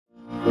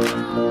Hello,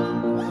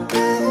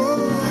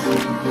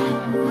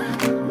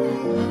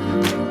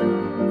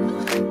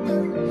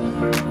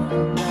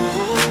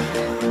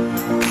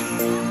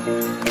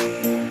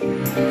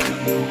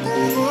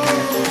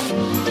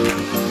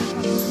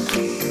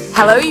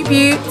 you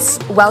beauts.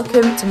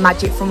 Welcome to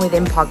Magic from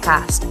Within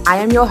podcast. I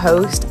am your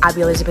host,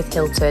 Abby Elizabeth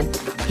Hilton,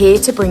 here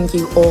to bring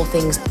you all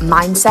things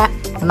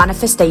mindset,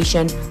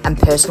 manifestation, and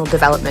personal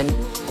development.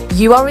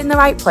 You are in the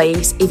right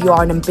place if you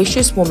are an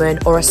ambitious woman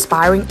or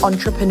aspiring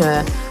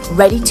entrepreneur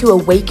ready to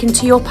awaken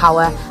to your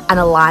power and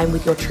align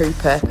with your true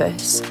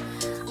purpose.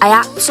 I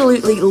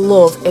absolutely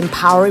love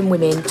empowering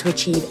women to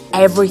achieve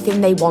everything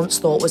they once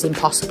thought was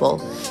impossible.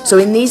 So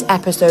in these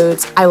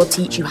episodes, I will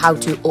teach you how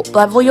to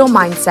up-level your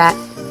mindset,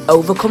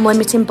 overcome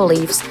limiting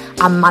beliefs,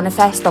 and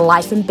manifest the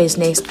life and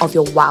business of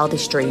your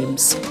wildest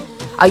dreams.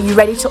 Are you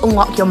ready to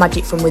unlock your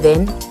magic from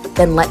within?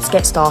 Then let's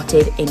get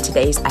started in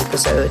today's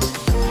episode.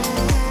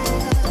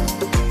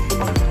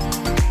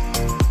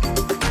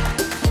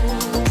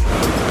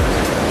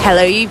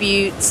 Hello, you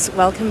beauts.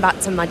 Welcome back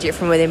to Magic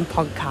from Within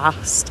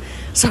podcast.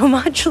 So I'm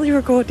actually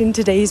recording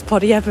today's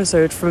poddy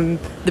episode from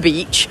the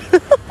beach.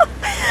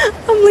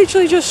 I'm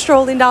literally just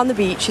strolling down the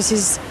beach. This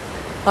is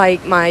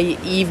like my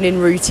evening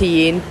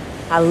routine.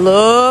 I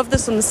love the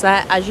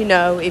sunset, as you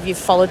know, if you've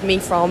followed me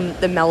from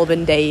the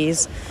Melbourne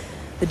days.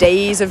 The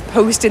days of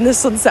posting the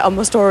sunset on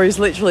my stories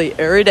literally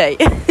every day.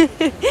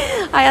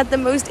 I had the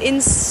most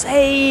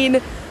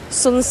insane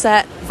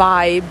sunset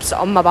vibes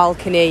on my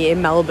balcony in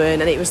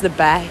Melbourne, and it was the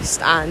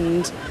best.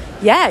 And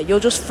yeah, you'll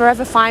just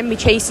forever find me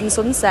chasing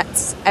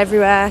sunsets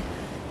everywhere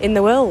in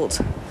the world.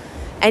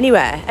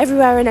 Anywhere,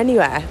 everywhere and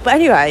anywhere. But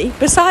anyway,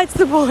 besides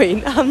the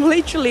point, I'm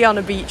literally on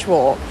a beach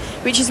walk,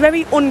 which is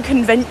very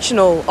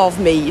unconventional of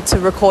me to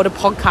record a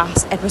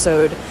podcast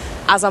episode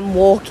as I'm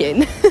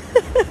walking.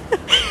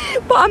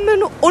 But I'm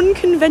an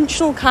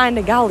unconventional kind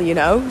of gal, you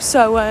know.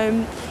 So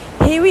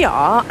here we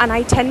are, and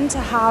I tend to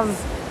have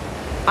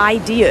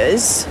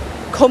ideas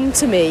come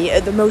to me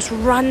at the most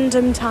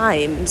random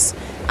times.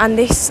 And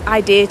this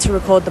idea to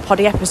record the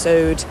poddy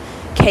episode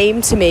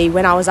came to me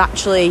when I was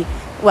actually,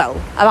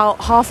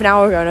 about half an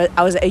hour ago,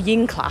 I was at a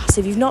yin class.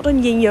 If you've not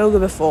done yin yoga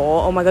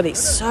before, oh my god,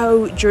 it's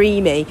so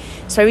dreamy.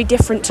 It's very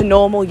different to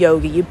normal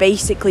yoga. You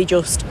basically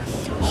just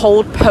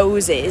hold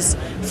poses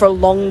for a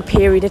long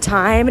period of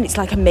time, and it's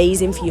like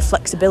amazing for your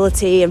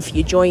flexibility and for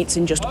your joints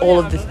and just all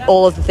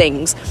of the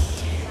things.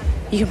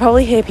 You can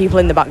probably hear people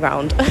in the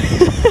background.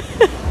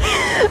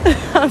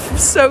 I'm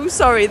so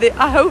sorry.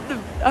 I hope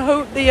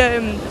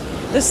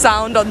the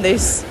sound on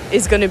this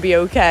is going to be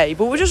okay,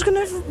 but we're just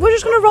gonna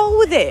roll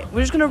with it.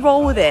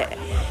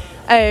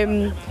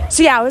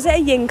 So yeah, I was at a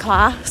yin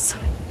class,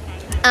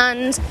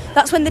 and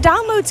that's when the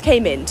downloads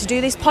came in to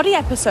do this poddy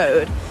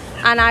episode.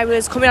 And I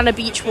was coming on a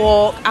beach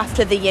walk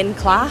after the yin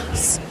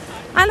class,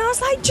 and I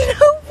was like, do you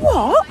know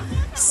what?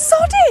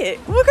 Sod it.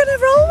 We're gonna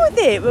roll with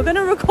it. We're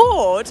gonna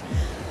record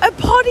a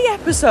poddy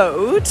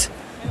episode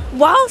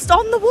whilst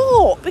on the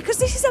walk, because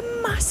this is a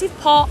massive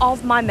part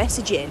of my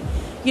messaging.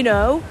 You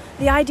know,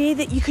 the idea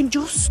that you can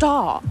just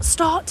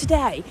start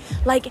today.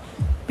 Like,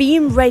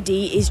 being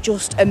ready is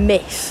just a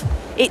myth.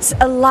 It's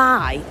a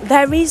lie.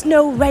 There is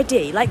no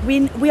ready. Like,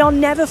 we are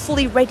never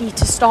fully ready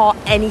to start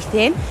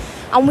anything.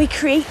 And we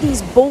create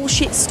these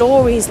bullshit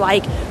stories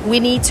like we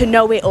need to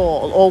know it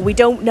all, or we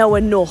don't know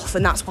enough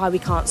and that's why we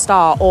can't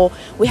start, or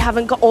we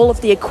haven't got all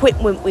of the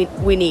equipment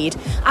we need.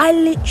 I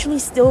literally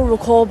still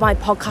record my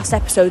podcast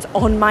episodes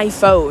on my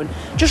phone.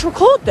 Just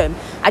record them.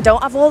 I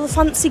don't have all the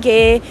fancy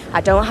gear.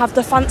 I don't have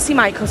the fancy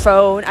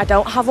microphone. I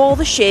don't have all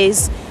the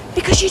shiz,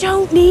 because you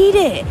don't need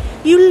it.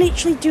 You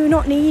literally do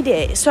not need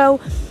it. So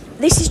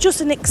this is just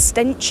an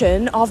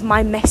extension of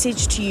my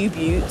message to you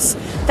beauts,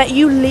 that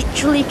you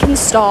literally can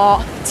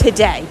start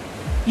today.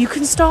 You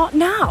can start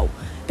now,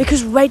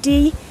 because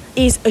ready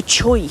is a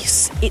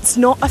choice. It's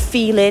not a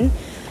feeling.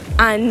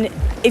 And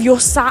if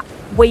you're sat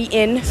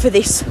waiting for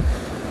this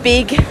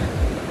big,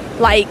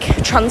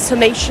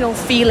 transformational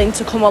feeling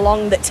to come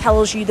along that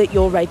tells you that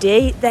you're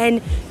ready,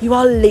 then you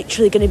are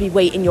literally going to be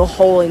waiting your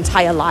whole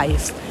entire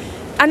life.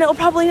 And it'll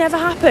probably never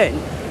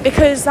happen,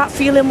 because that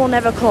feeling will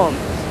never come.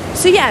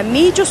 So yeah,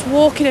 me just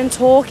walking and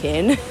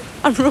talking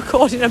and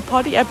recording a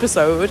poddy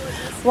episode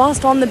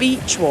whilst on the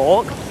beach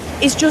walk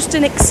is just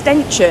an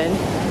extension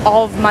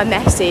of my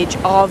message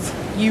of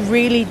you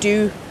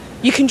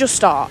can just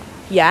start,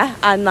 yeah?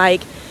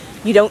 And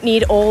you don't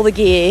need all the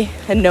gear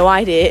and no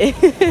idea.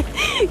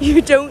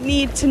 You don't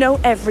need to know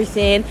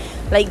everything.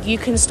 You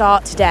can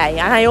start today.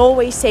 And I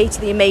always say to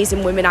the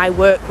amazing women I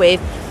work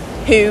with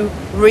who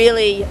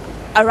really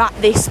are at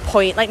this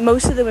point,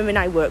 most of the women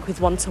I work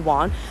with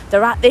one-to-one,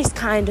 they're at this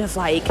kind of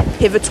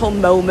pivotal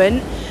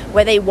moment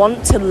where they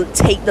want to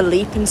take the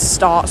leap and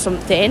start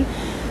something,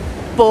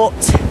 but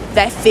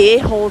their fear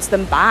holds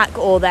them back,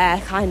 or their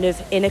kind of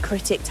inner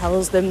critic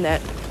tells them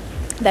that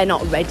they're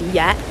not ready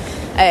yet,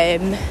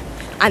 and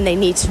they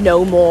need to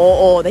know more,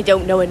 or they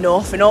don't know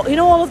enough, and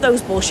all of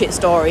those bullshit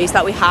stories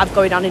that we have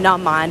going on in our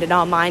mind, and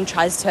our mind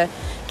tries to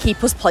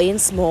keep us playing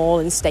small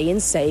and staying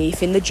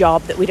safe in the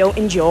job that we don't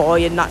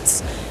enjoy, and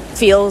that's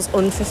feels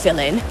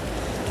unfulfilling.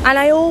 And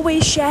I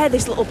always share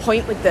this little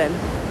point with them.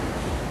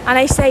 And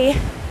I say,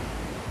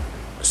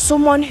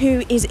 someone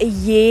who is a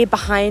year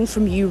behind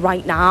from you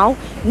right now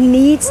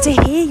needs to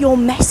hear your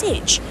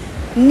message,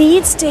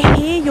 needs to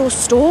hear your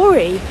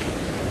story,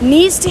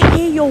 needs to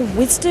hear your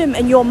wisdom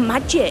and your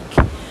magic.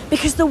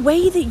 Because the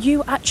way that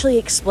you actually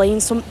explain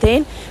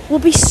something will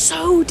be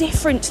so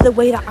different to the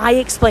way that I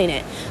explain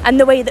it, and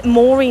the way that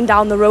Maureen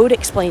down the road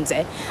explains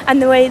it, and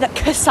the way that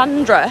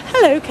Cassandra,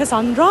 hello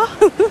Cassandra,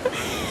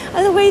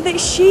 and the way that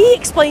she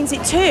explains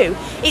it too.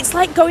 It's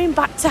like going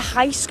back to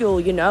high school,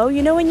 you know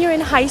when you're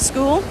in high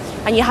school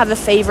and you have a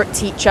favourite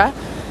teacher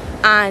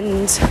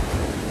and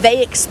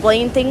they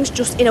explain things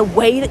just in a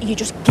way that you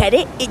just get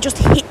it. It just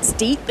hits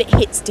deep, it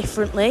hits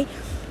differently.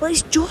 Well,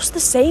 it's just the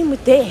same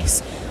with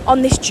this.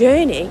 On this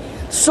journey,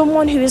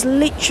 someone who is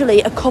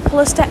literally a couple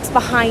of steps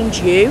behind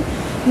you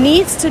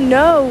needs to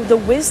know the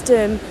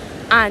wisdom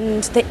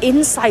and the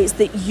insights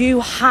that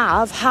you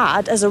have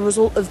had as a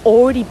result of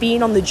already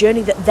being on the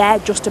journey that they're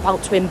just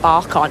about to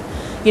embark on.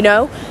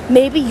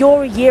 Maybe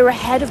you're a year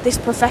ahead of this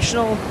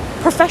professional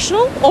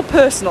or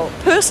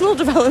personal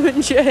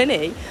development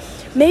journey.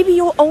 Maybe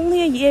you're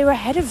only a year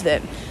ahead of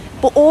them,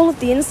 but all of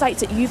the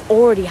insights that you've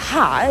already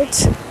had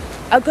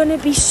are going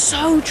to be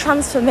so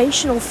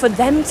transformational for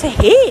them to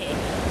hear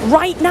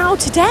right now,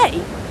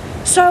 today.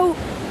 So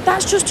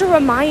that's just a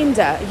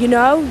reminder,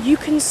 you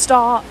can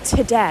start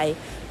today.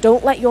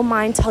 Don't let your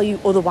mind tell you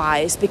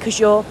otherwise, because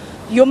your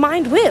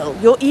mind will,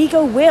 your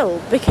ego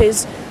will,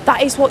 because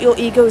that is what your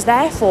ego is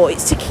there for.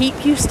 It's to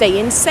keep you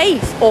staying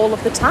safe all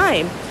of the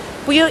time.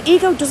 But your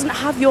ego doesn't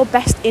have your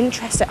best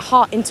interest at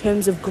heart in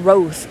terms of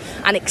growth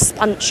and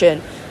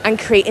expansion and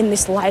creating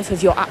this life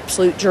of your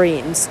absolute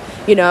dreams,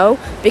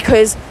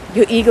 because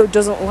your ego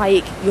doesn't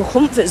like your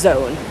comfort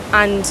zone.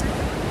 And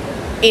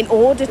in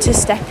order to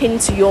step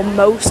into your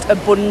most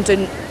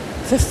abundant,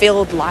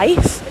 fulfilled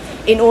life,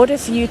 in order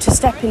for you to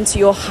step into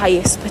your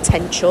highest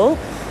potential,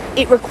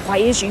 it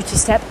requires you to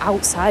step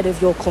outside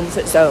of your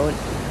comfort zone.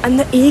 And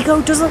the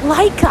ego doesn't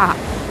like that,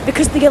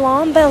 because the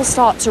alarm bells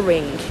start to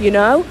ring,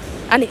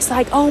 and it's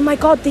like, oh my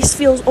God, this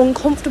feels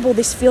uncomfortable,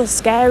 this feels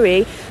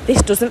scary,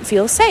 this doesn't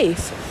feel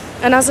safe.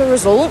 And as a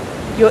result,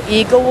 your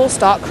ego will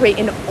start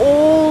creating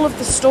all of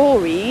the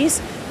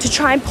stories to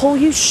try and pull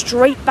you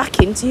straight back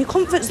into your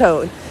comfort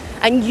zone.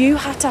 And you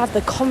have to have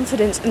the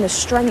confidence and the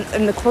strength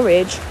and the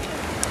courage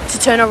to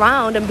turn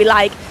around and be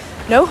like,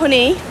 no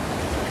honey,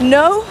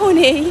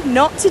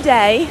 not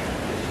today.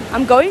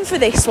 I'm going for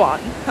this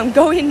one. I'm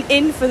going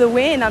in for the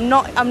win. I'm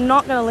not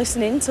going to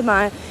listen into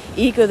my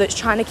ego that's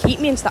trying to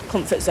keep me into that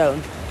comfort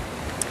zone.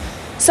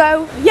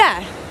 So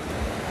yeah,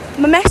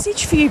 my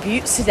message for you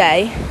beauts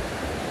today,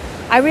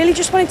 I really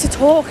just wanted to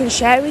talk and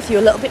share with you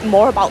a little bit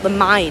more about the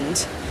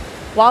mind.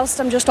 Whilst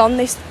I'm just on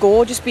this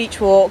gorgeous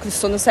beach walk, the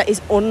sunset is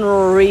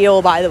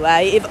unreal, by the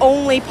way. If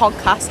only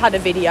podcasts had a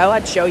video,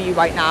 I'd show you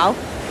right now.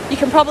 You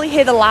can probably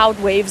hear the loud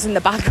waves in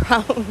the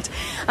background.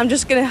 I'm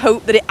just going to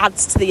hope that it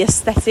adds to the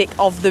aesthetic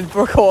of the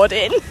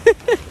recording.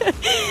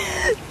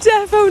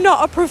 Defo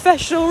not a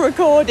professional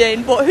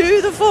recording, but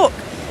who the fuck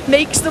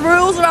makes the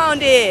rules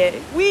around here?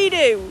 We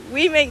do.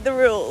 We make the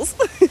rules.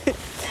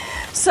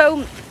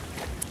 So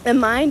the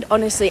mind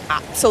honestly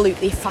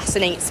absolutely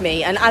fascinates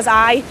me. And as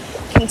I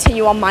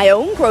continue on my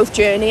own growth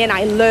journey and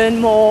I learn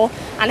more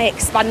and I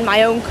expand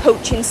my own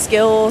coaching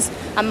skills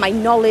and my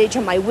knowledge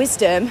and my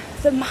wisdom,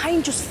 the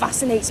mind just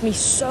fascinates me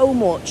so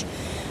much.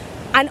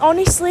 And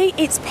honestly,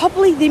 it's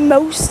probably the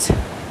most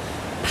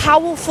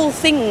powerful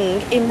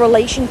thing in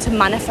relation to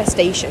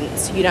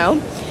manifestations,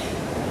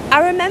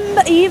 I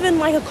remember even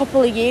like a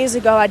couple of years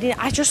ago,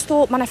 I just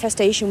thought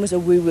manifestation was a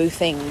woo-woo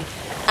thing.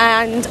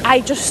 And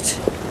I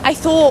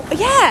thought,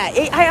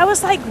 I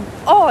was like,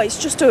 oh, it's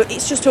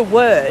just a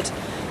word.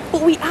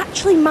 But we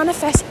actually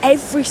manifest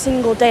every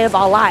single day of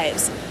our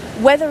lives,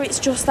 whether it's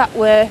just that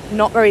we're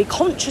not very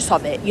conscious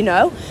of it,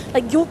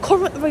 like your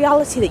current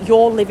reality that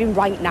you're living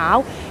right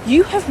now,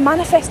 you have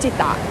manifested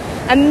that.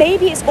 And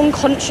maybe it's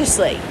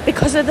unconsciously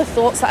because of the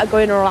thoughts that are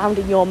going around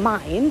in your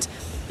mind.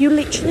 You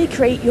literally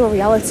create your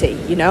reality,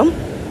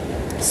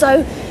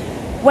 So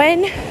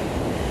when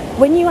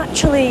you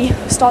actually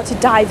start to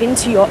dive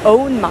into your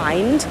own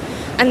mind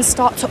and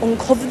start to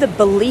uncover the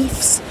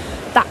beliefs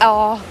that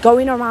are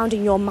going around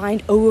in your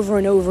mind over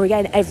and over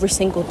again every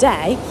single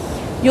day,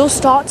 you'll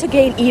start to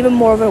gain even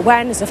more of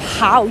awareness of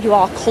how you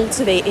are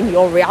cultivating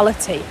your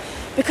reality.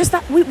 Because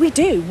that we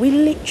do. We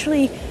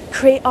literally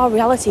create our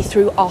reality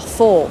through our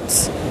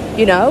thoughts.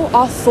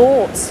 Our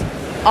thoughts,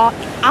 our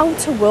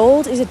outer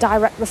world is a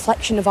direct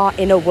reflection of our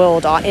inner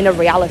world, our inner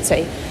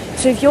reality.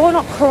 So if you're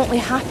not currently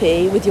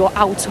happy with your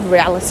outer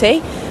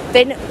reality,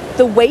 then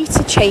the way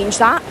to change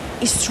that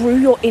is through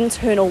your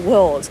internal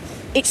world.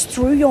 It's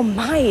through your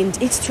mind.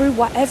 It's through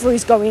whatever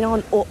is going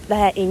on up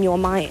there in your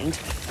mind.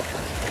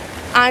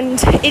 And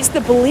it's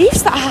the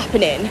beliefs that are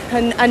happening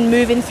and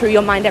moving through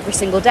your mind every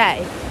single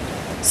day.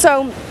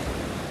 So,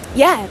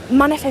 yeah,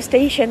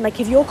 manifestation, like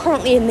if you're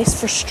currently in this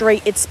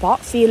frustrated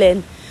spot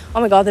feeling,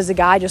 oh my God, there's a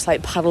guy just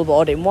like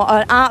paddleboarding. What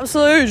an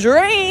absolute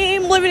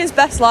dream. Living his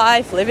best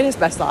life.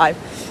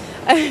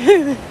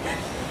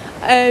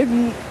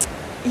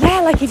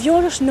 Yeah, like if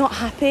you're just not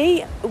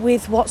happy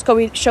with what's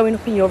showing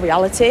up in your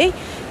reality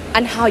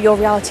and how your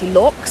reality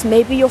looks,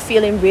 maybe you're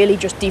feeling really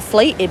just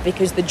deflated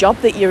because the job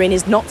that you're in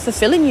is not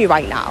fulfilling you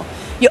right now.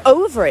 You're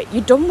over it.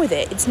 You're done with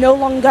it. It's no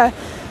longer,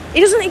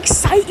 it doesn't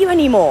excite you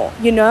anymore,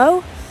 you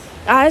know?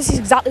 That's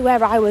exactly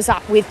where I was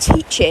at with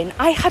teaching.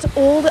 I had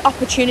all the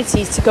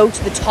opportunities to go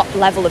to the top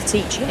level of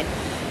teaching,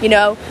 you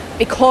know,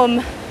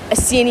 become a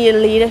senior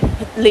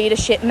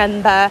leadership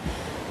member,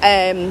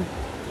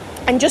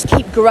 and just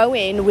keep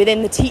growing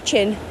within the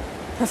teaching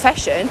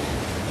profession.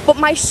 But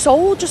my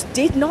soul just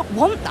did not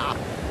want that.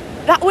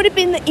 That would have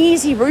been the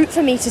easy route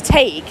for me to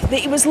take.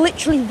 That it was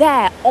literally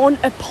there on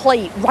a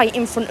plate right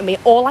in front of me.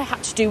 All I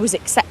had to do was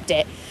accept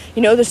it.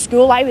 You know, the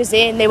school I was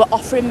in, they were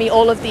offering me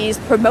all of these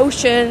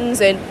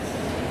promotions and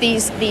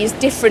these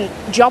different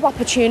job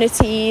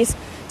opportunities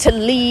to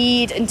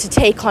lead and to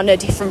take on a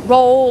different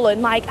role.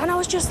 And I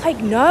was just like,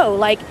 no,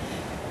 like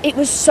it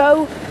was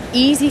so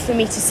easy for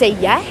me to say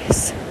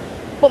yes.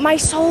 But my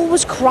soul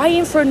was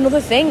crying for another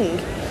thing.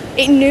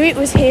 It knew it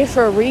was here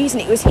for a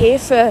reason. It was here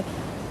for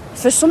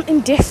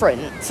something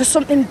different, for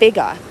something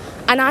bigger.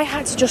 And I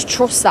had to just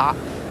trust that.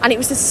 And it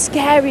was the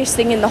scariest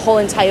thing in the whole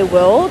entire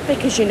world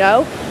because, you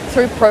know,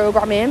 through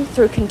programming,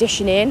 through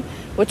conditioning,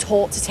 we're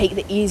taught to take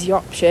the easy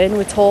option.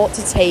 We're taught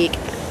to take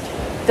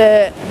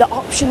the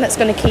option that's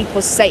going to keep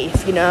us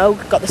safe, you know.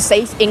 We've got the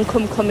safe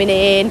income coming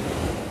in,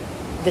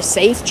 the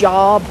safe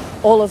job,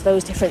 all of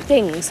those different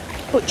things.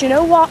 But you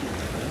know what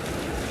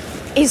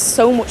is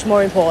so much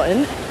more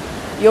important?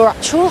 Your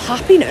actual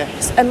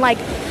happiness. And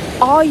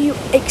are you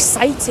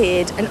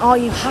excited and are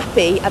you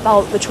happy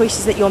about the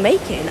choices that you're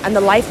making and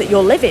the life that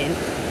you're living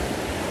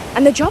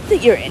and the job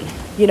that you're in,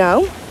 you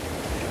know?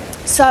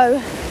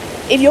 So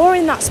if you're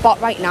in that spot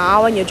right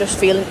now and you're just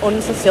feeling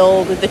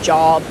unfulfilled with the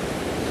job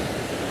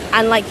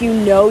and you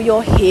know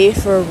you're here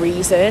for a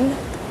reason,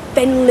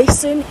 then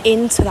listen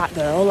into that,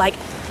 girl.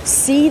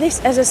 See this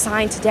as a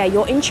sign today.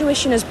 Your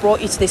intuition has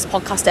brought you to this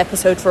podcast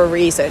episode for a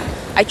reason.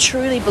 I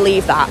truly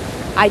believe that.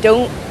 I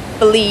don't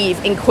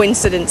believe in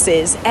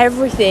coincidences.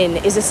 Everything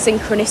is a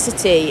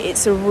synchronicity.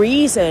 It's a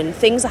reason.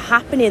 Things are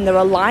happening. They're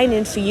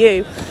aligning for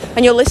you.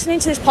 And you're listening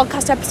to this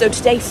podcast episode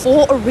today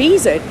for a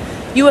reason.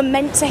 You were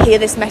meant to hear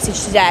this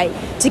message today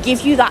to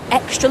give you that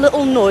extra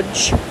little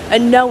nudge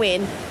and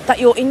knowing that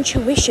your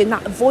intuition,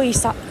 that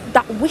voice,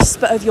 that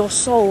whisper of your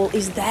soul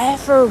is there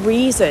for a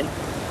reason.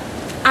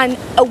 And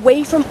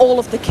away from all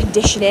of the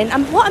conditioning.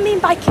 And what I mean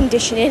by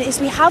conditioning is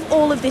we have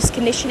all of this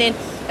conditioning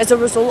as a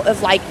result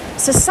of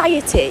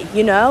society,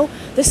 you know,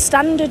 the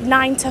standard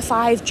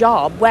 9-to-5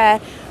 job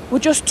where we're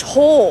just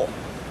taught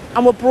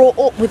and we're brought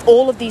up with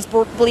all of these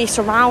beliefs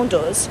around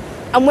us.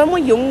 And when we're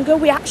younger,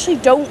 we actually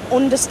don't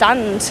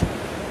understand.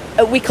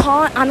 We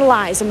can't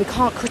analyse and we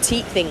can't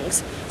critique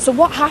things. So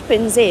what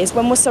happens is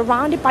when we're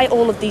surrounded by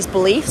all of these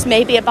beliefs,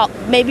 maybe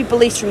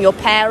beliefs from your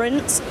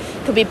parents,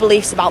 could be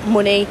beliefs about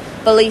money,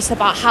 beliefs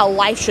about how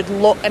life should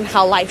look and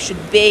how life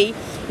should be,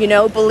 you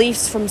know,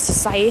 beliefs from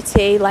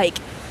society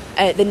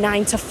the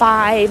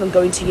 9-to-5 and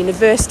going to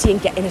university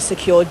and getting a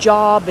secure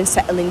job and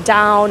settling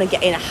down and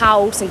getting a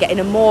house and getting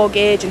a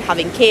mortgage and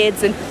having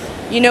kids, and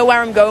you know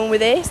where I'm going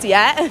with this,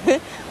 yeah?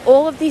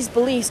 All of these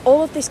beliefs,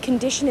 all of this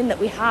conditioning that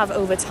we have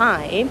over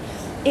time,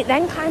 it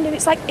then kind of,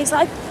 it's like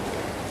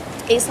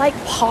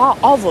part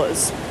of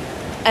us.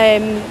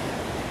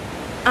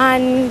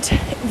 And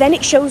then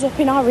it shows up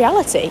in our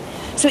reality.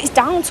 So it's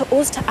down to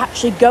us to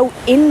actually go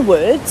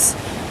inwards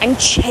and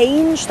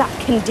change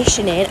that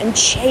conditioning and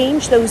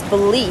change those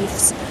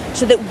beliefs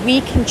so that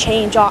we can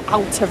change our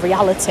outer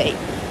reality.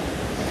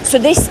 So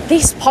this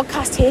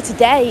podcast here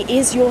today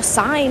is your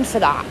sign for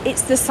that.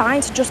 It's the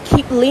sign to just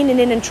keep leaning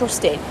in and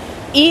trusting.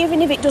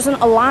 Even if it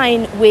doesn't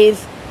align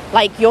with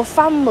your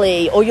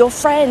family or your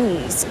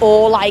friends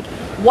or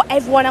what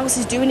everyone else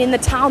is doing in the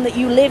town that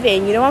you live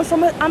in. You know, I'm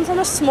from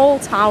a small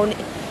town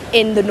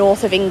in the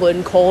north of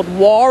England called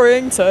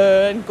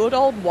Warrington. Good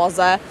old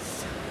Wazza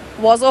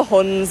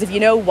Huns. If you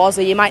know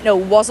Wazza, you might know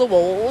Wazza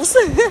Wolves.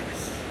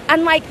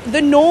 And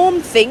the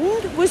norm thing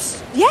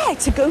was,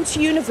 to go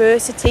to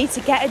university, to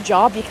get a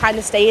job, you kind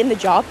of stay in the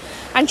job.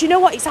 And you know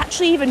what? It's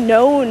actually even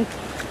known.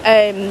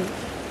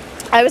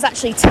 I was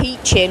actually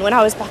teaching when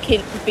I was back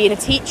in being a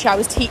teacher. I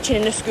was teaching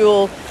in a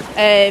school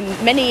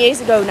many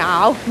years ago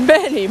now.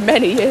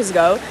 Many years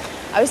ago.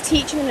 I was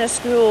teaching in a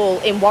school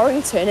in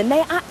Warrington, and they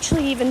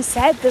actually even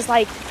said there's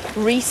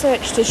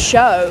research to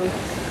show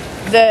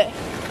that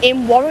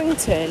in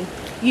Warrington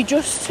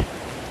there's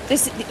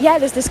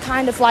this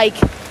kind of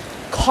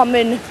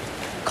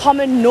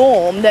common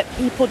norm that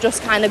people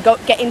just kind of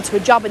get into a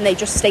job and they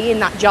just stay in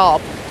that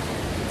job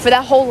for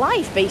their whole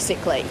life,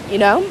 basically, you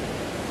know.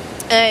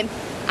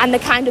 And the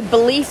kind of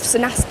beliefs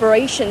and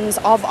aspirations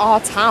of our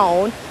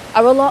town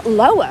are a lot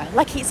lower.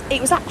 It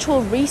was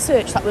actual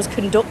research that was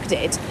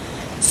conducted.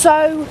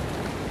 So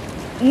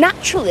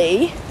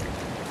naturally,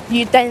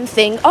 you'd then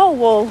think, oh,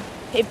 well,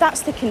 if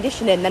that's the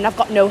conditioning, then I've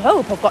got no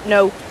hope.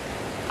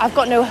 I've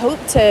got no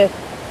hope to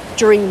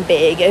dream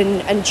big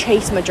and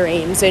chase my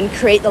dreams and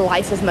create the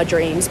life of my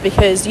dreams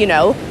because, you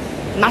know,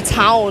 my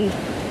town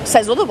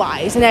says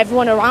otherwise and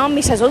everyone around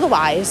me says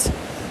otherwise.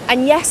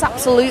 And yes,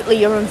 absolutely,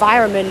 your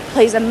environment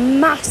plays a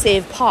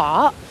massive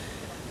part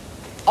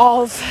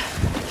of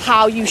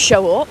how you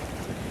show up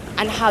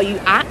and how you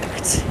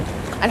act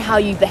and how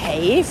you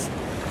behave.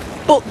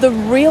 But the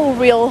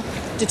real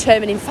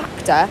determining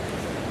factor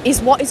is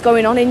what is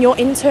going on in your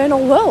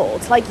internal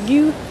world. Like,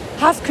 you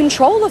have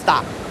control of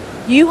that.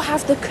 You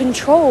have the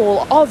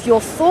control of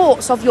your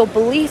thoughts, of your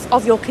belief,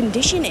 of your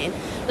conditioning.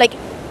 Like,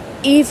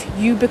 if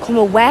you become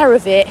aware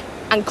of it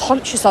and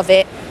conscious of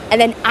it and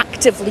then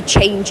actively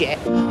change it.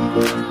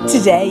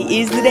 Today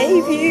is the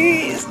day,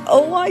 views.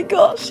 Oh my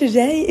gosh,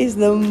 today is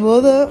the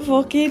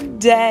motherfucking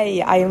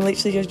day. I am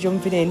literally just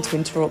jumping in to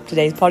interrupt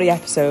today's potty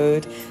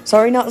episode.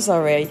 Sorry, not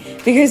sorry.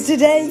 Because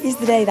today is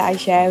the day that I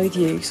share with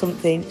you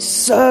something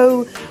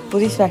so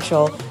bloody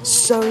special,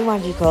 so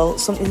magical,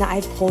 something that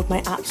I've poured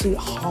my absolute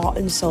heart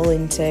and soul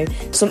into,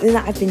 something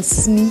that I've been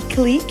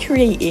sneakily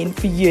creating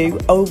for you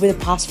over the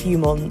past few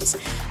months.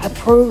 A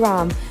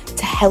programme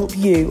to help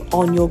you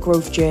on your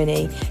growth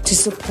journey, to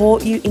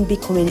support you in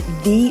becoming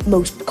the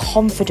most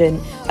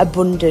confident,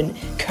 abundant,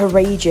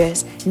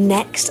 courageous,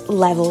 next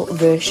level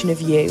version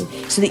of you,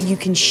 so that you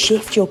can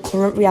shift your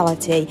current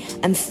reality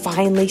and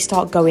finally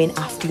start going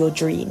after your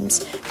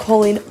dreams,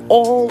 calling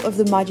all of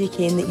the magic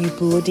in that you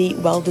bloody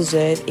well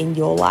deserve in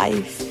your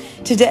life.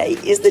 Today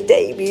is the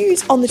debut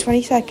on the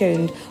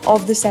 22nd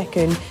of the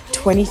 2nd,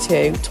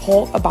 22.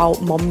 Talk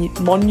about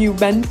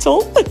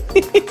monumental.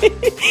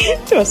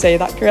 Do I say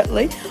that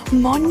correctly?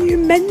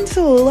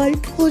 Monumental,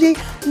 like bloody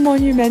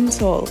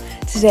monumental.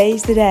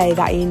 Today's the day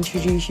that I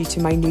introduce you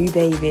to my new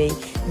baby,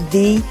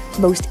 the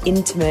most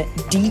intimate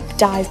deep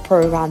dive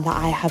program that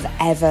I have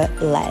ever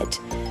led.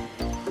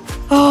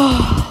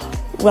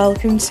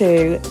 Welcome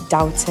to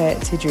Doubter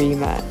to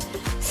Dreamer.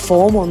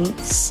 4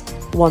 months,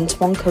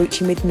 one-to-one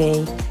coaching with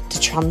me to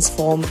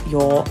transform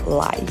your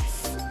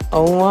life.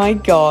 Oh my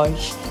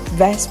gosh,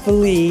 best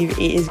believe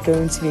it is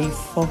going to be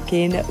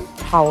fucking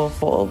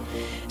powerful.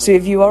 So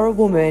if you are a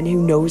woman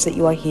who knows that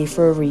you are here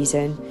for a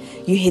reason,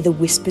 you hear the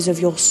whispers of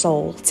your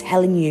soul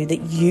telling you that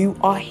you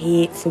are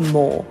here for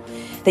more,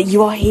 that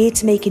you are here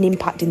to make an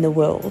impact in the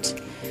world.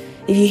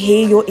 If you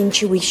hear your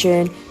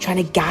intuition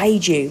trying to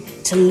guide you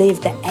to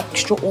live the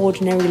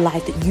extraordinary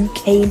life that you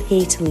came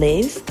here to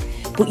live,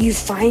 but you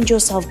find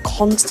yourself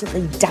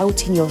constantly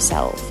doubting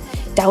yourself,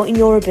 doubting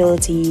your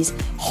abilities,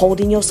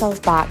 holding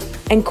yourself back,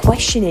 and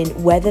questioning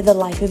whether the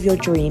life of your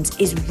dreams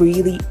is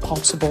really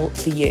possible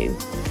for you.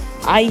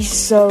 I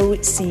so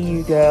see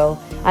you,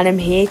 girl, and I'm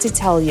here to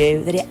tell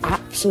you that it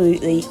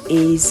absolutely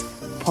is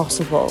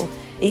possible.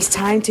 It's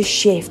time to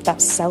shift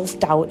that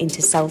self-doubt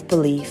into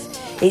self-belief.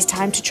 It's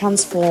time to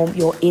transform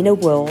your inner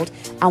world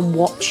and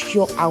watch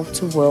your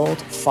outer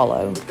world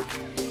follow.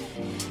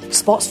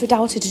 Spots for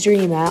Doubter to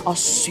Dreamer are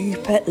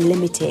super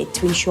limited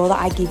to ensure that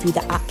I give you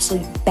the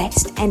absolute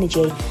best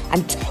energy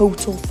and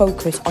total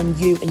focus on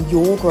you and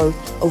your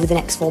growth over the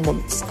next 4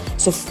 months.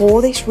 So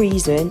for this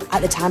reason,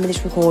 at the time of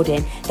this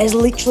recording, there's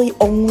literally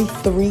only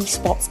 3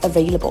 spots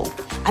available.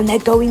 And they're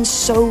going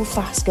so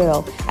fast,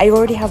 girl. I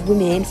already have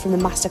women from the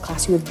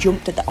masterclass who have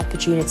jumped at the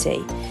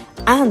opportunity.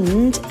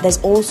 And there's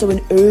also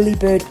an early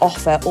bird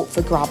offer up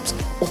for grabs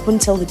up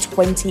until the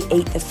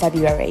 28th of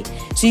February.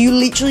 So you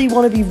literally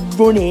want to be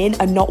running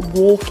and not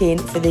walking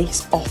for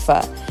this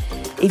offer.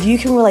 If you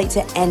can relate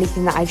to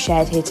anything that I've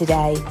shared here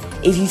today,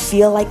 if you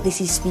feel like this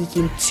is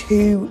speaking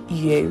to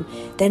you,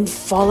 then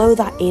follow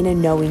that inner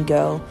knowing,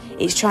 girl.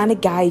 It's trying to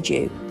guide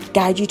you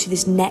to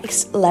this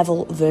next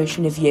level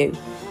version of you.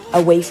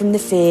 Away from the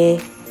fear,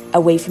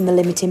 away from the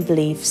limiting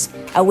beliefs,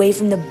 away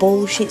from the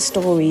bullshit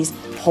stories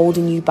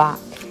holding you back,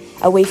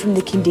 away from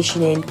the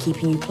conditioning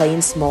keeping you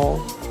playing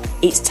small.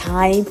 It's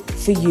time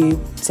for you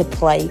to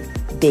play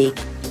big.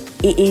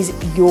 It is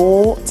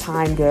your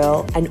time,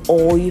 girl, and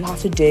all you have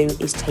to do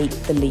is take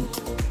the leap.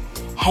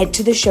 Head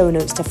to the show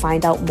notes to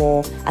find out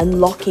more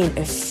and lock in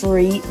a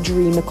free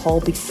dreamer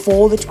call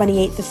before the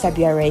 28th of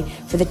February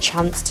for the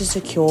chance to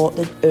secure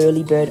the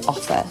early bird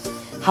offer.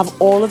 Have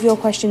all of your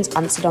questions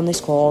answered on this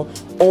call,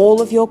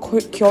 all of your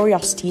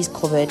curiosities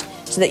covered,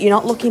 so that you're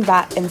not looking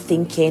back and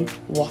thinking,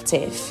 what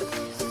if?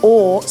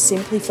 Or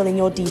simply filling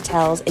your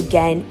details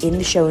again in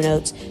the show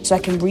notes so I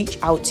can reach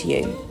out to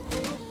you.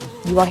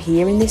 You are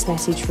hearing this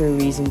message for a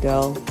reason,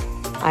 girl.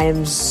 I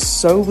am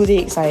so bloody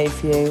excited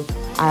for you,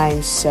 and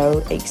I'm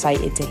so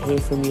excited to hear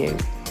from you.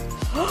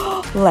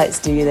 Let's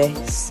do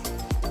this.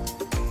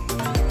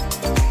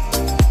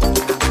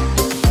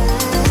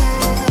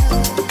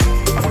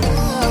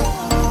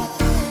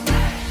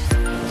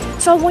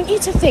 So I want you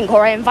to think,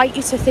 or I invite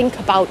you to think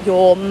about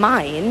your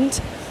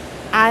mind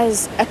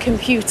as a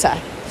computer.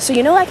 So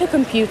you know, like a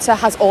computer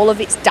has all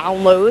of its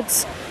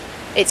downloads.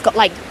 It's got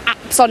like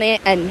apps on it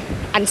and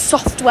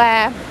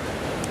software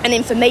and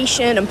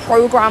information and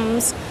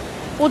programs.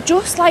 Well,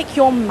 just like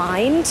your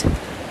mind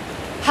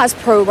has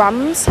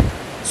programs,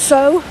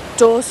 so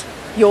does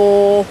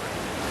your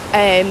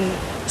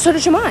So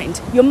does your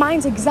mind. Your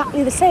mind's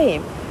exactly the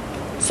same.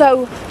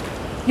 So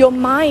your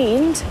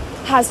mind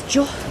has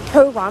just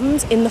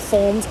programs in the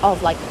forms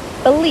of like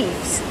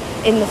beliefs,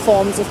 in the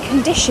forms of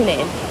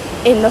conditioning,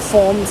 in the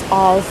forms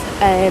of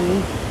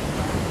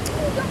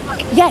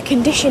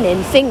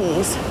conditioning,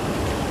 things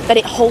that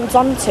it holds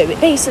on to. It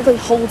basically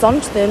holds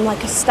on to them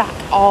like a stack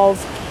of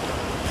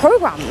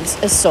programs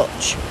as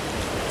such.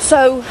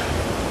 So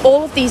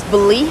all of these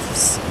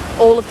beliefs,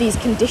 all of these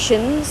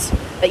conditions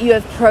that you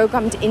have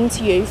programmed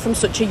into you from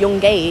such a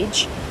young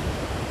age,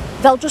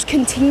 they'll just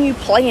continue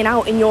playing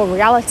out in your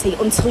reality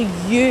until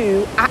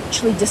you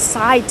actually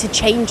decide to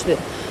change them,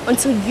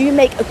 until you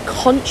make a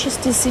conscious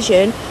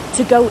decision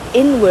to go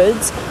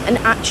inwards and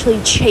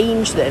actually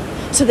change them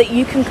so that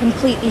you can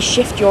completely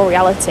shift your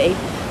reality.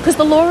 Because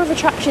the law of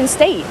attraction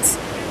states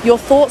your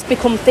thoughts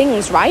become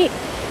things, right?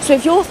 So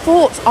if your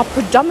thoughts are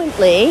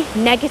predominantly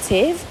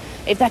negative,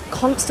 if they're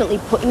constantly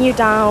putting you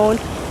down,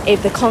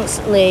 if they're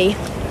constantly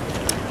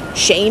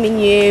shaming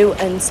you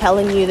and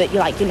telling you that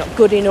you're not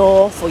good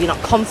enough, or you're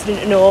not confident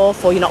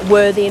enough, or you're not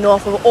worthy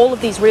enough, or all of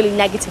these really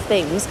negative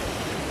things,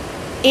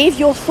 if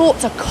your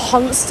thoughts are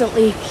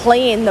constantly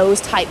playing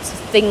those types of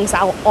things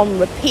out on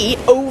repeat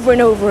over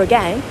and over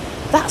again,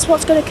 that's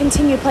what's going to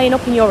continue playing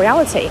up in your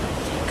reality.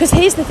 Because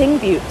here's the thing,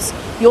 Buttes,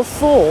 your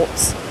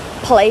thoughts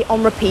play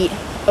on repeat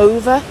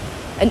over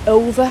and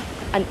over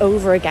and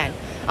over again.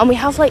 And we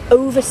have like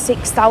over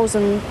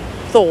 6,000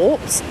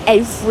 thoughts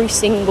every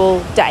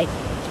single day.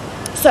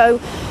 So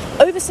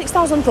over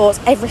 6,000 thoughts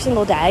every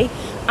single day,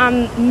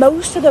 and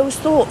most of those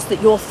thoughts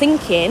that you're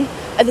thinking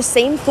are the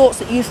same thoughts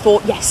that you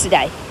thought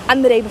yesterday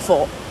and the day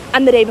before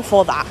and the day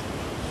before that,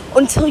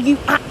 until you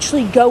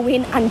actually go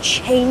in and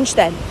change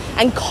them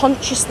and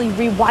consciously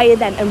rewire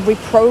them and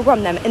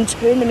reprogram them and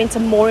turn them into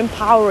more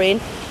empowering,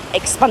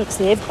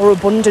 expansive or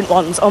abundant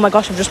ones. Oh my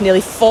gosh, I've just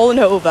nearly fallen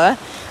over.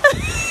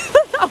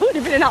 That would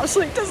have been an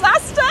absolute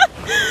disaster.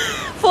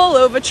 Fall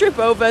over, trip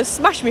over,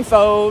 smash my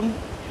phone,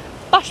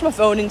 bash my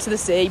phone into the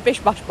sea, bish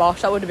bash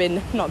bosh. That would have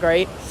been not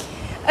great.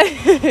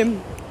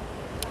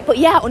 But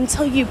yeah,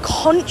 until you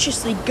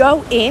consciously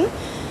go in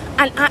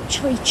and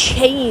actually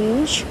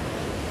change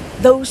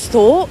those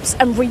thoughts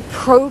and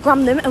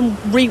reprogram them and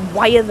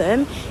rewire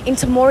them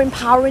into more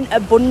empowering,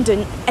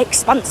 abundant,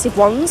 expansive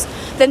ones,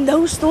 then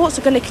those thoughts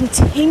are going to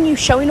continue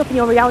showing up in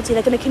your reality.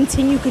 They're going to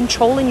continue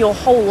controlling your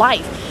whole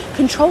life,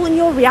 controlling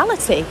your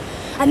reality.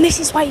 And this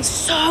is why it's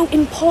so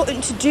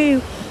important to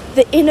do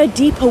the inner,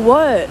 deeper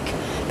work,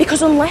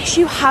 because unless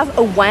you have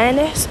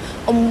awareness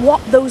on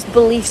what those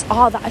beliefs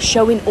are that are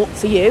showing up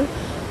for you,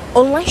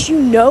 unless you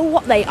know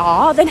what they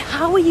are, then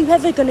how are you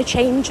ever going to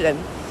change them?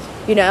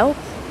 You know,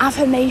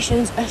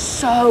 affirmations are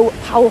so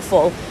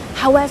powerful.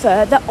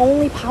 However, they're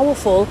only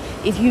powerful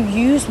if you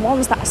use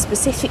ones that are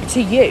specific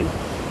to you.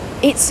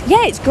 It's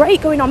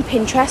great going on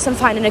Pinterest and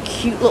finding a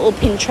cute little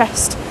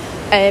Pinterest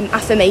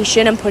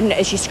affirmation and putting it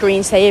as your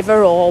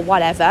screensaver or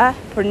whatever,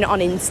 putting it on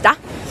Insta.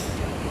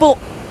 But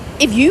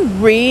if you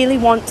really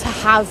want to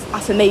have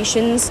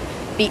affirmations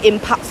be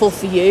impactful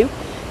for you,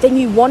 then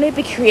you want to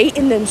be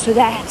creating them so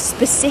they're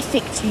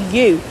specific to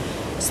you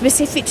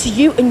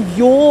and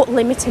your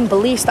limiting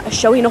beliefs that are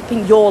showing up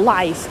in your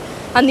life.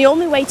 And the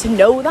only way to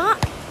know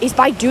that is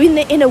by doing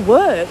the inner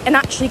work and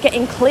actually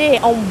getting clear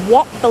on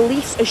what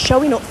beliefs are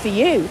showing up for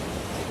you.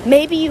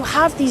 Maybe you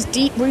have these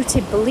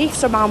deep-rooted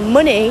beliefs around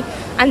money,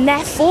 and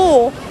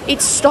therefore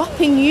it's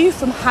stopping you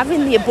from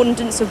having the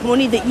abundance of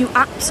money that you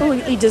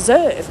absolutely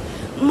deserve.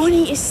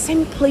 Money is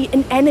simply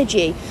an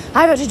energy.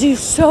 I've had to do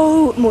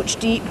so much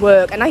deep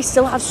work, and I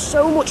still have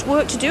so much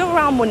work to do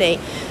around money,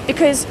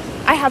 because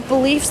I have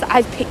beliefs that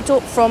I've picked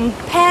up from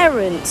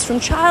parents, from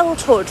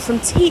childhood, from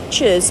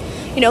teachers,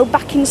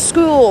 back in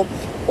school.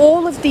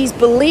 All of these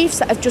beliefs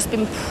that have just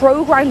been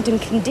programmed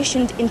and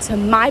conditioned into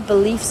my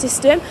belief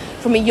system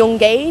from a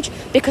young age,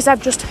 because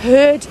I've just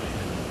heard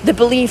the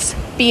beliefs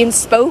being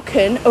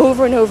spoken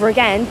over and over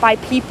again by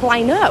people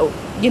I know,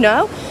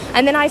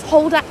 and then I've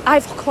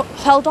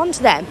held on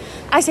to them.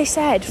 As I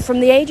said, from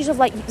the ages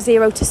of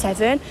 0 to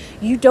 7,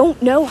 you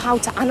don't know how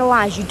to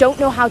analyze, you don't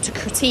know how to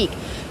critique.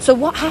 So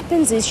what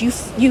happens is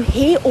you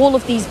hear all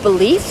of these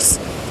beliefs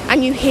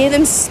and you hear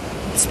them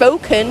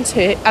spoken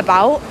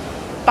about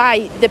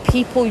by the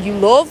people you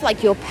love,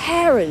 like your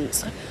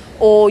parents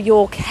or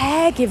your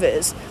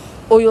caregivers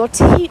or your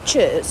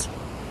teachers,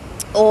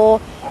 or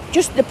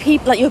just the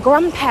people like your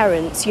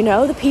grandparents,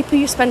 the people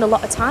you spend a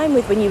lot of time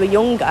with when you were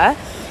younger.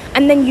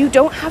 And then you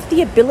don't have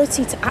the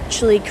ability to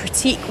actually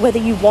critique whether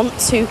you want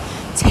to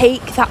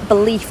take that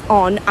belief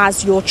on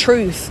as your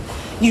truth.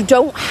 You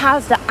don't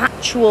have the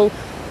actual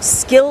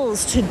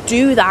skills to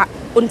do that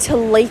until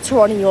later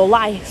on in your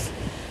life.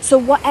 So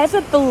whatever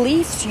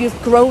beliefs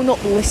you've grown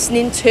up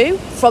listening to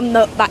from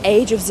that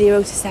age of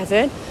 0 to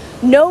 7,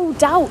 no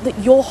doubt that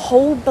your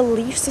whole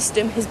belief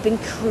system has been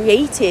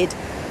created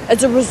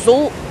as a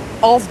result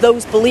of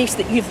those beliefs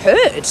that you've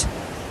heard.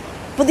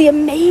 But the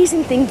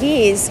amazing thing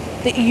is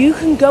that you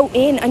can go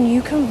in and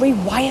you can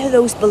rewire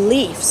those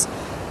beliefs.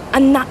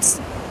 And that's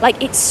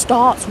Like, it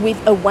starts with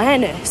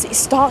awareness. It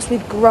starts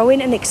with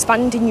growing and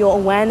expanding your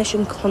awareness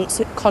and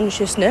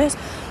consciousness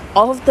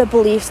of the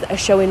beliefs that are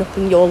showing up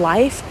in your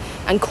life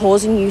and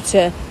causing you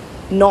to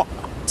not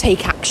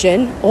take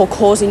action, or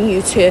causing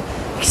you to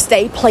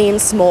stay playing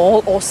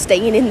small, or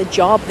staying in the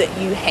job that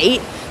you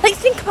hate. Like,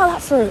 think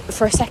about that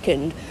for a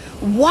second.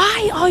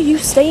 Why are you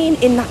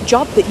staying in that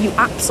job that you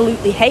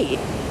absolutely hate?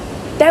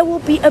 There will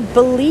be a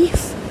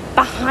belief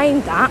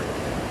behind that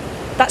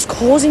that's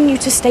causing you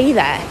to stay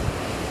there.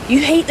 You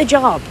hate the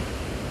job.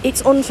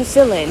 It's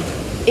unfulfilling.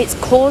 It's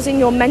causing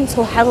your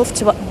mental health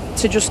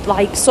to just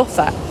like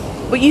suffer.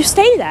 But you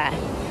stay there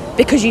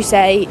because you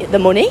say the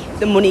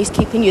money's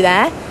keeping you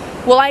there.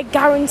 Well, I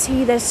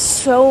guarantee there's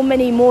so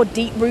many more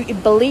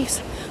deep-rooted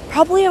beliefs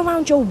probably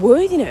around your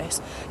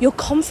worthiness, your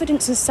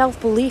confidence and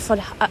self-belief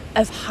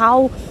of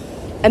how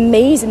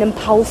amazing and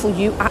powerful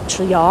you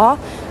actually are,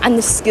 and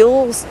the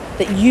skills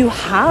that you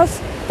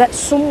have that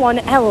someone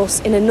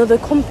else in another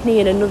company,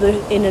 in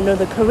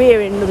another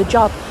career, in another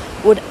job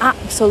would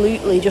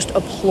absolutely just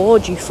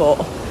applaud you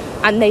for,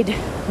 and they'd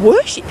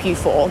worship you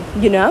for.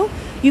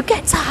 You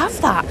get to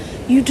have that.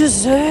 You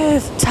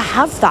deserve to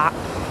have that.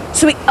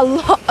 So a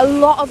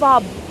lot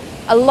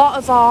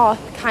of our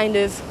kind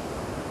of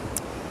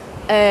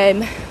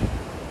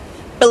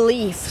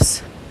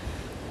beliefs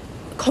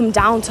come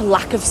down to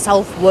lack of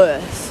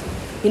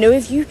self-worth.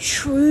 If you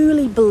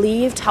truly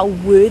believed how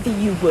worthy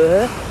you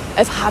were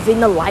of having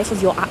the life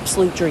of your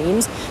absolute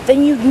dreams,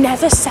 then you'd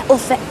never settle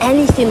for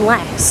anything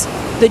less.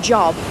 The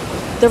job,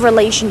 the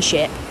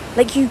relationship,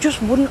 like you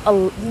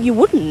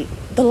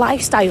wouldn't, the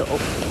lifestyle.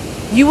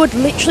 You would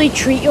literally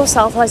treat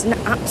yourself as an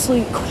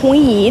absolute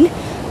queen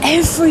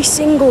every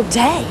single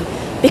day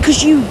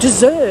because you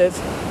deserve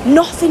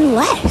nothing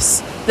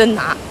less than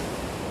that.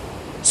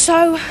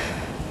 So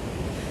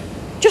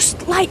just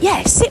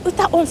sit with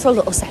that one for a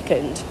little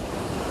second.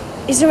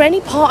 Is there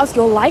any part of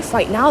your life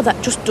right now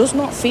that just does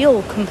not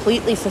feel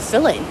completely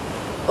fulfilling,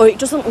 or it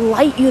doesn't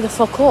light you the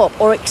fuck up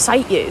or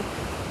excite you?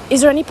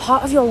 Is there any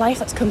part of your life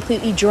that's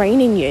completely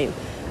draining you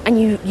and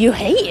you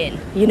hate it,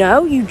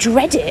 you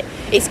dread it,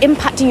 it's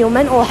impacting your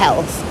mental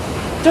health?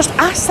 Just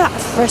ask that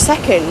for a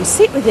second,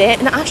 sit with it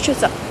and ask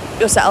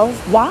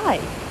yourself why?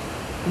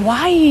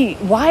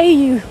 Why are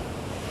you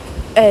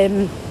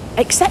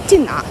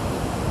accepting that?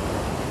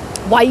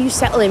 Why are you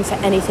settling for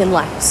anything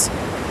less?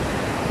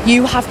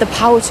 You have the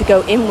power to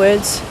go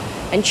inwards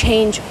and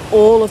change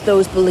all of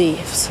those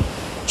beliefs.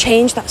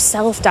 Change that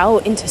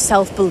self-doubt into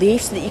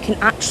self-belief so that you can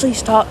actually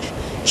start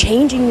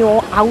changing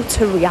your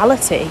outer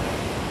reality,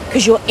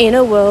 because your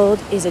inner world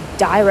is a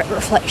direct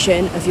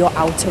reflection of your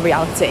outer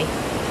reality.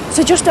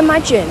 So just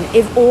imagine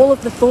if all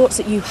of the thoughts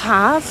that you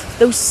have,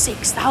 those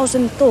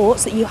 6,000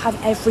 thoughts that you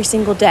have every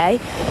single day,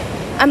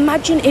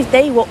 imagine if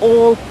they were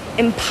all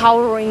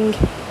empowering,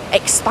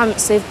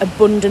 expansive,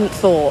 abundant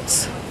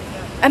thoughts.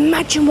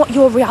 Imagine what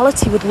your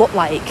reality would look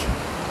like.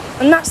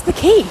 And that's the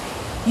key.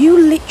 You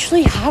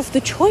literally have the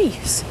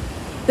choice.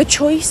 The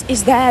choice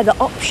is there. The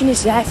option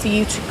is there for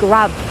you to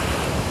grab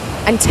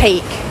and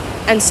take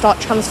and start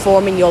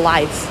transforming your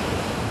life.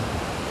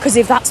 Because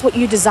if that's what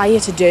you desire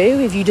to do,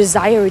 if you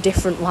desire a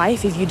different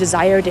life, if you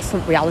desire a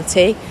different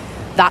reality,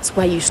 that's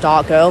where you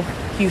start, girl.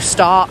 You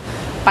start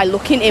by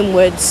looking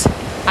inwards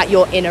at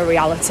your inner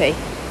reality.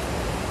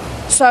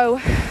 So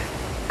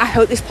I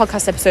hope this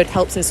podcast episode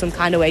helps in some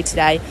kind of way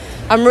today.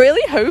 I'm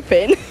really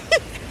hoping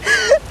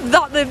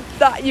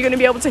that you're going to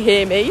be able to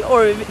hear me,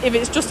 or if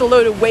it's just a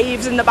load of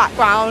waves in the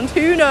background,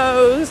 who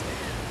knows?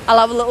 I'll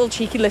have a little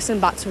cheeky listen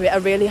back to it. I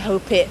really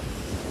hope it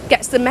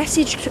gets the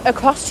message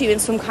across to you in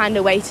some kind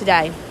of way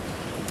today.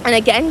 And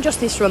again, just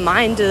this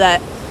reminder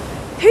that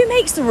who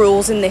makes the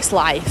rules in this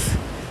life?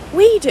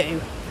 We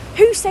do.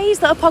 Who says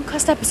that a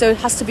podcast episode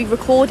has to be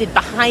recorded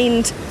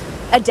behind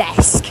a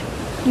desk?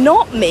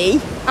 Not me.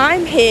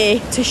 I'm here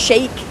to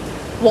shake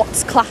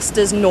what's classed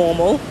as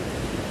normal.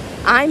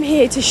 I'm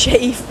here to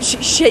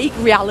shake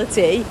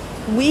reality.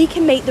 We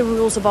can make the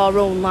rules of our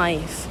own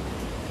life.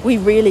 We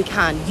really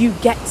can. You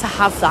get to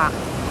have that.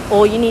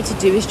 All you need to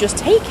do is just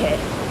take it.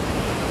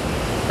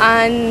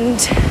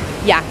 And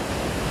yeah,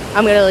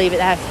 I'm going to leave it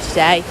there for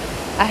today.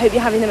 I hope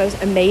you're having the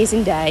most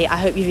amazing day. I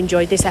hope you've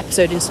enjoyed this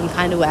episode in some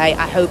kind of way.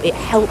 I hope it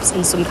helps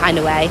in some kind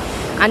of way.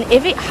 And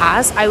if it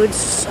has, I would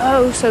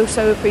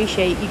so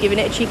appreciate you giving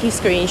it a cheeky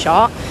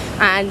screenshot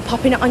and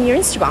popping it on your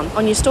Instagram,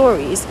 on your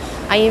stories.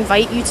 I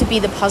invite you to be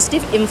the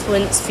positive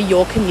influence for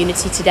your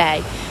community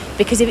today.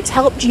 Because if it's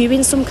helped you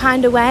in some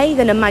kind of way,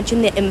 then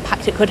imagine the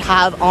impact it could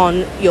have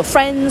on your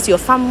friends, your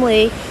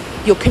family,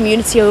 your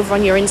community over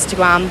on your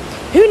Instagram.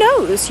 Who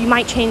knows? You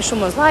might change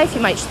someone's life.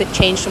 You might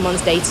change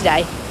someone's day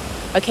today.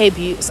 Okay,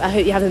 beauts, I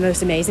hope you have the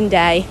most amazing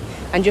day.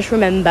 And just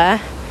remember,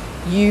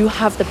 you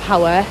have the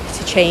power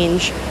to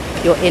change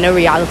your inner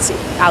reality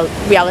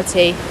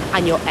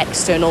and your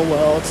external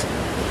world.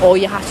 All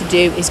you have to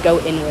do is go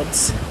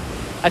inwards.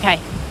 Okay,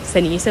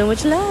 sending you so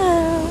much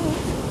love.